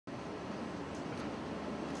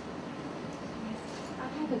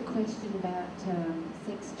question about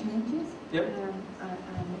sex changes. Yep.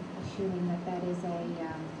 I'm assuming that is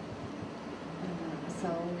a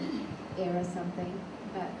soul error something,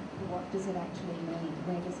 but what does it actually mean?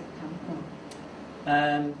 Where does it come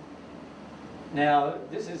from? Now,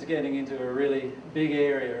 this is getting into a really big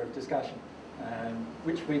area of discussion,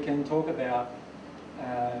 which we can talk about.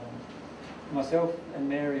 Myself and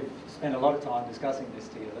Mary have spent a lot of time discussing this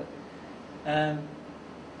together.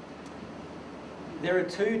 There are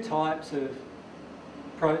two types of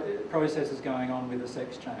processes going on with a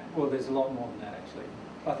sex change. Well, there's a lot more than that, actually.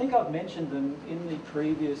 I think I've mentioned them in the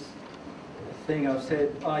previous thing. I've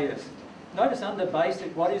said, oh yes. Notice under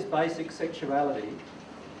basic, what is basic sexuality?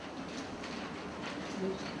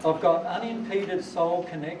 I've got unimpeded soul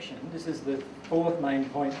connection. This is the fourth main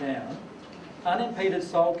point down. Unimpeded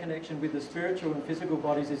soul connection with the spiritual and physical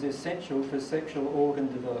bodies is essential for sexual organ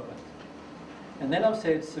development. And then I've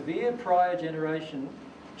said severe prior generation,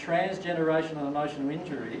 transgenerational emotional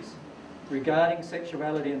injuries regarding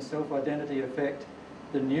sexuality and self-identity affect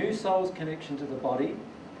the new soul's connection to the body,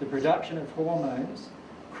 the production of hormones,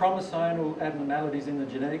 chromosomal abnormalities in the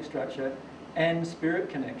genetic structure, and spirit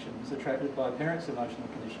connections attracted by a parent's emotional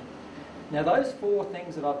condition. Now those four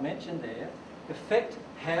things that I've mentioned there affect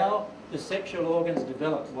how the sexual organs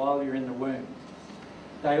develop while you're in the womb.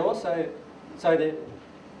 They also, so that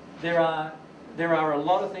there are a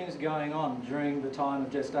lot of things going on during the time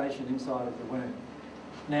of gestation inside of the womb.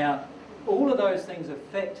 Now, all of those things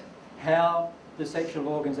affect how the sexual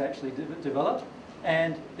organs actually develop,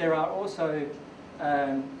 and there are also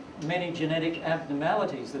many genetic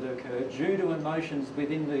abnormalities that occur due to emotions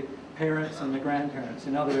within the parents and the grandparents.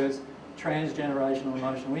 In other words, transgenerational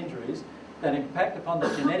emotional injuries that impact upon the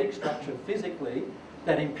genetic structure physically,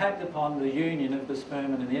 that impact upon the union of the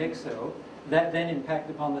sperm and the egg cell, that then impact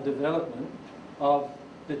upon the development of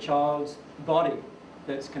the child's body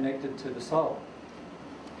that's connected to the soul.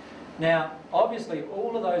 Now, obviously,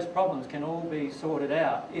 all of those problems can all be sorted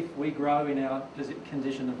out if we grow in our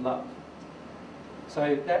condition of love.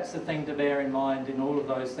 So that's the thing to bear in mind in all of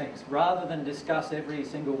those things. Rather than discuss every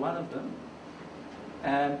single one of them,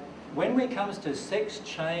 when it comes to sex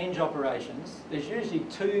change operations, there's usually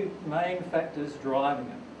two main factors driving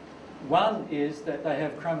them. One is that they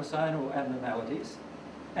have chromosomal abnormalities,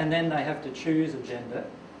 and then they have to choose a gender.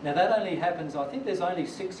 Now that only happens, I think there's only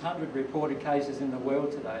 600 reported cases in the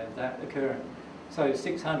world today of that occurring. So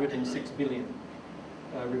 606 billion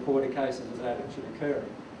reported cases of that actually occurring,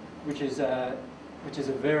 which is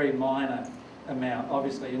a very minor amount,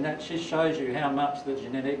 obviously, and that just shows you how much the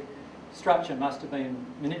genetic structure must have been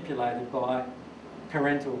manipulated by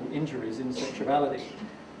parental injuries in sexuality.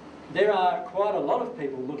 There are quite a lot of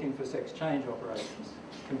people looking for sex change operations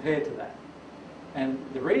compared to that. And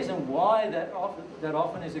the reason why that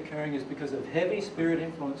often is occurring is because of heavy spirit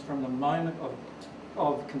influence from the moment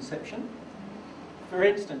of conception. For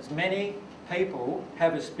instance, many people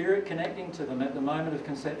have a spirit connecting to them at the moment of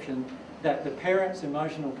conception that the parent's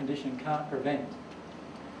emotional condition can't prevent.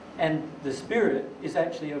 And the spirit is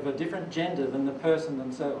actually of a different gender than the person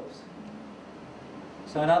themselves.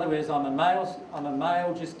 So in other words, I'm a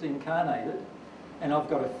male just incarnated, and I've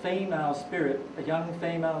got a female spirit, a young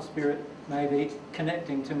female spirit maybe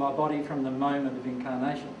connecting to my body from the moment of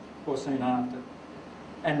incarnation or soon after.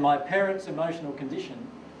 And my parents' emotional condition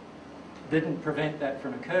didn't prevent that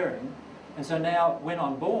from occurring. And so now when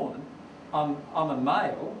I'm born, I'm a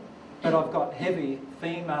male, but I've got heavy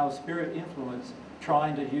female spirit influence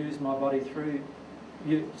trying to use my body through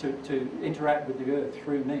to interact with the earth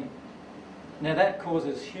through me. Now that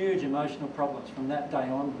causes huge emotional problems from that day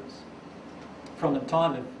onwards, from the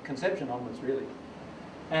time of conception onwards really.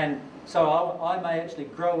 And so I may actually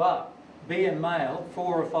grow up, be a male,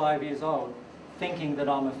 4 or 5 years old, thinking that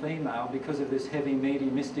I'm a female because of this heavy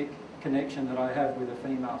mediumistic connection that I have with a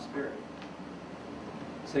female spirit.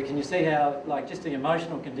 So can you see how, like, just the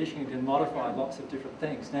emotional conditioning can modify lots of different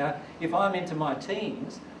things. Now, if I'm into my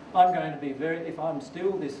teens, I'm going to be if I'm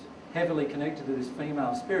still this heavily connected to this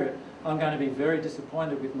female spirit, I'm going to be very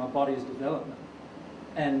disappointed with my body's development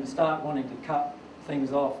and start wanting to cut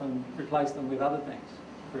things off and replace them with other things,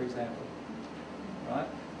 for example. Right?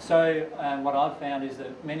 So what I've found is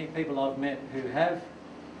that many people I've met who have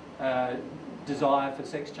desire for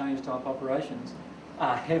sex change type operations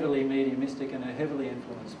are heavily mediumistic and are heavily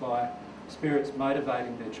influenced by spirits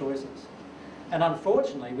motivating their choices. And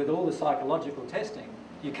unfortunately, with all the psychological testing,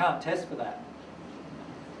 you can't test for that.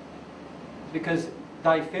 Because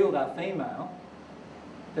they feel they're female,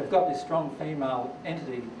 they've got this strong female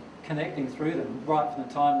entity connecting through them right from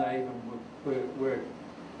the time they even were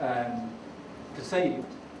conceived.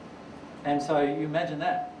 And so you imagine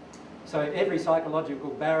that. So every psychological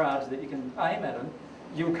barrage that you can aim at them,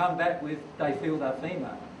 you'll come back with they feel they're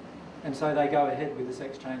female. And so they go ahead with the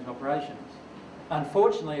sex change operations.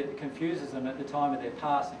 Unfortunately, it confuses them at the time of their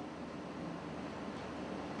passing.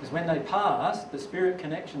 Because when they pass, the spirit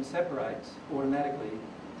connection separates automatically.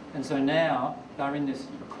 And so now they're in this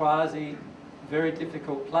quasi, very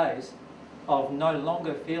difficult place of no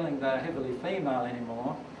longer feeling they're heavily female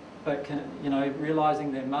anymore, but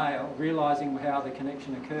realising they're male, realising how the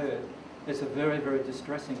connection occurred. It's a very, very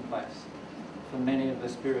distressing place for many of the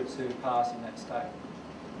spirits who pass in that state.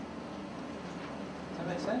 Does that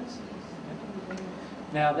make sense? Yeah.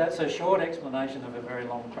 Now that's a short explanation of a very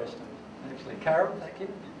long question, actually. Carol, thank you.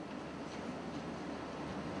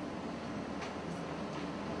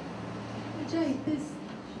 Jay,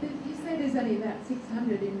 you say there's only about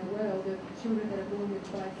 600 in the world of children that are born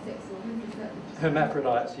with bisex organs. Is that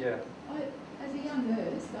hermaphrodites, yeah. As a young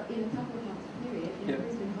nurse, in a couple of months period in a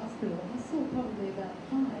Brisbane hospital, I saw probably about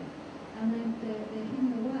 5, and then they're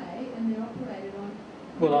hidden away and they're operated on.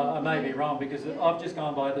 Well, I may be wrong because I've just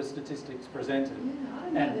gone by the statistics presented, yeah, I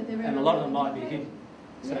don't know that they're and a lot of them might be hidden.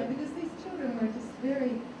 So. Yeah, because these children were just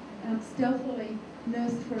very stealthily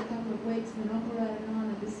nursed for a couple of weeks and then operated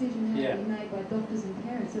on. A decision had to be made by doctors and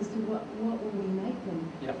parents as to what will we make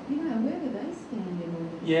them. Yep. Where do they stand in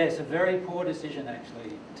all this? Yeah, it's a very poor decision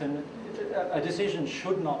actually. A decision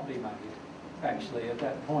should not be made actually at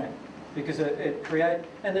that point, because it creates,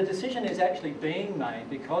 and the decision is actually being made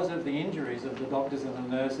because of the injuries of the doctors and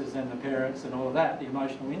the nurses and the parents and all of that, the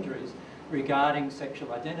emotional injuries regarding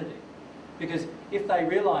sexual identity. Because if they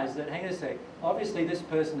realise that, hang on a sec, obviously this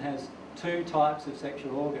person has 2 types of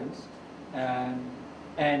sexual organs,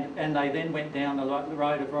 and they then went down the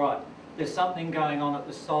road of, right, there's something going on at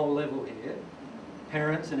the soul level here,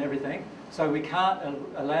 parents and everything, so we can't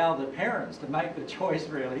allow the parents to make the choice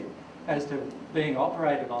really as to being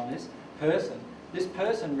operated on this person. This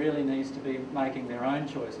person really needs to be making their own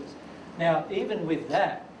choices. Now, even with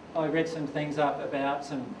that, I read some things up about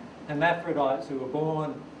some hermaphrodites who were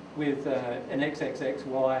born with an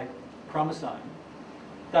XXXY chromosome.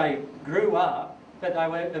 They grew up, but they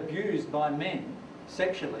were abused by men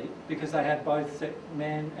sexually because they had both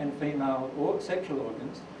man and female sexual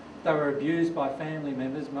organs. They were abused by family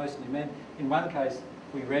members, mostly men. In one case,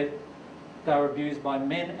 we read they were abused by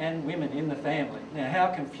men and women in the family. Now, how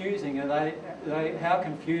confusing are they? How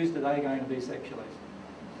confused are they going to be sexually?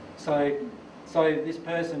 So this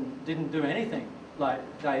person didn't do anything. Like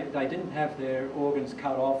they didn't have their organs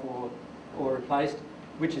cut off or replaced,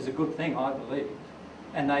 which is a good thing, I believe.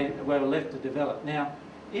 And they were left to develop. Now,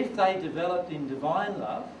 if they developed in divine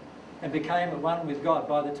love and became at one with God,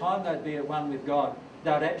 by the time they'd be at one with God,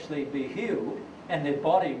 they'd actually be healed and their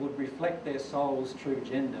body would reflect their soul's true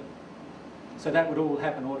gender. So that would all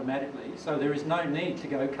happen automatically. So there is no need to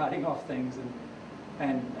go cutting off things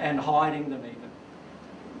and hiding them even.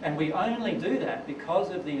 And we only do that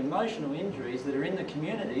because of the emotional injuries that are in the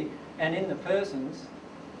community and in the persons,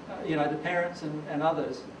 the parents and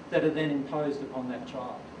others that are then imposed upon that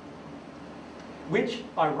child. Which,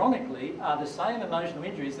 ironically, are the same emotional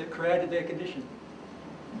injuries that created their condition.